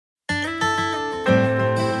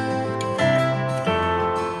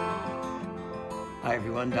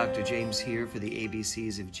everyone. Dr. James here for the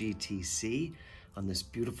ABCs of GTC on this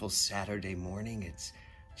beautiful Saturday morning. It's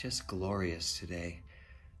just glorious today.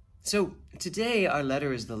 So today our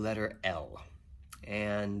letter is the letter L.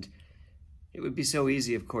 And it would be so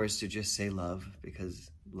easy, of course, to just say love,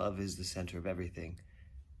 because love is the center of everything.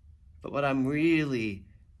 But what I'm really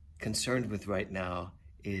concerned with right now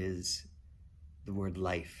is the word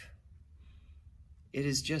life. It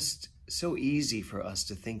is just so easy for us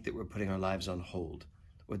to think that we're putting our lives on hold,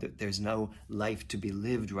 or that there's no life to be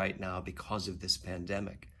lived right now because of this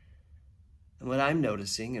pandemic. And what I'm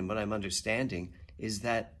noticing and what I'm understanding is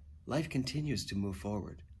that life continues to move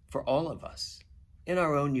forward for all of us in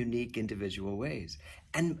our own unique individual ways.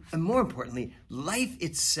 And more importantly, life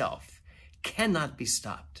itself cannot be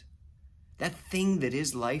stopped. That thing that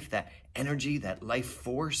is life, that energy, that life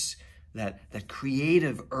force, that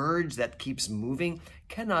creative urge that keeps moving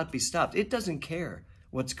cannot be stopped. It doesn't care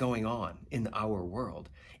what's going on in our world.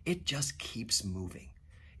 It just keeps moving.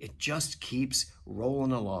 It just keeps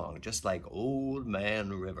rolling along, just like Old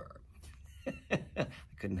Man River. I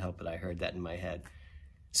couldn't help it. I heard that in my head.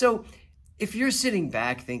 So if you're sitting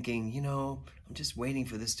back thinking, I'm just waiting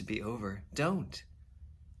for this to be over, don't.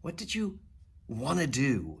 What did you want to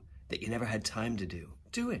do that you never had time to do?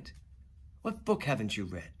 Do it. What book haven't you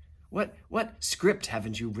read? What script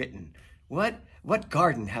haven't you written? What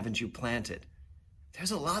garden haven't you planted?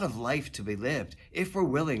 There's a lot of life to be lived if we're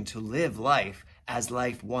willing to live life as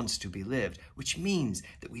life wants to be lived, which means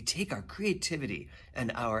that we take our creativity and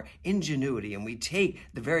our ingenuity and we take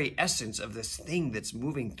the very essence of this thing that's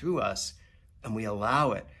moving through us and we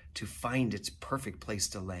allow it to find its perfect place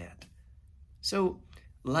to land. So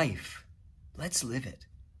life, let's live it.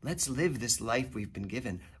 Let's live this life we've been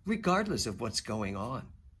given, regardless of what's going on.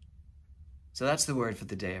 So that's the word for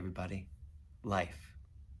the day, everybody. Life.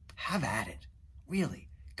 Have at it. Really.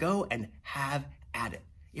 Go and have at it.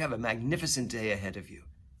 You have a magnificent day ahead of you.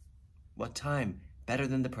 What time better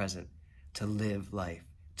than the present to live life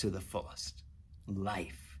to the fullest?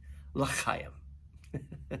 Life. L'chaim.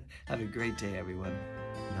 Have a great day, everyone.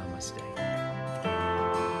 Namaste.